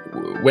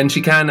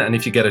she can, and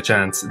if you get a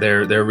chance,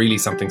 they're really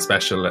something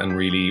special and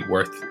really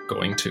worth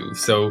going to.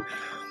 So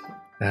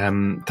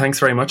thanks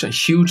very much. A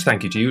huge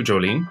thank you to you,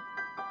 Jolene.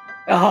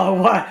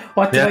 Oh,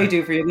 what did I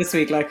do for you this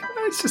week? Like,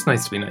 it's just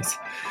nice to be nice.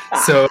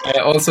 So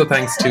also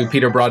thanks to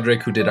Peter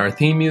Broderick, who did our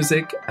theme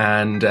music,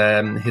 and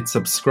hit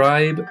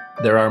subscribe.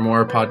 There are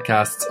more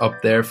podcasts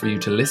up there for you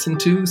to listen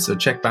to, so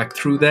check back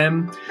through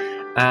them,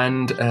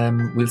 and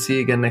we'll see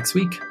you again next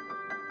week.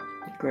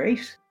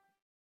 Great.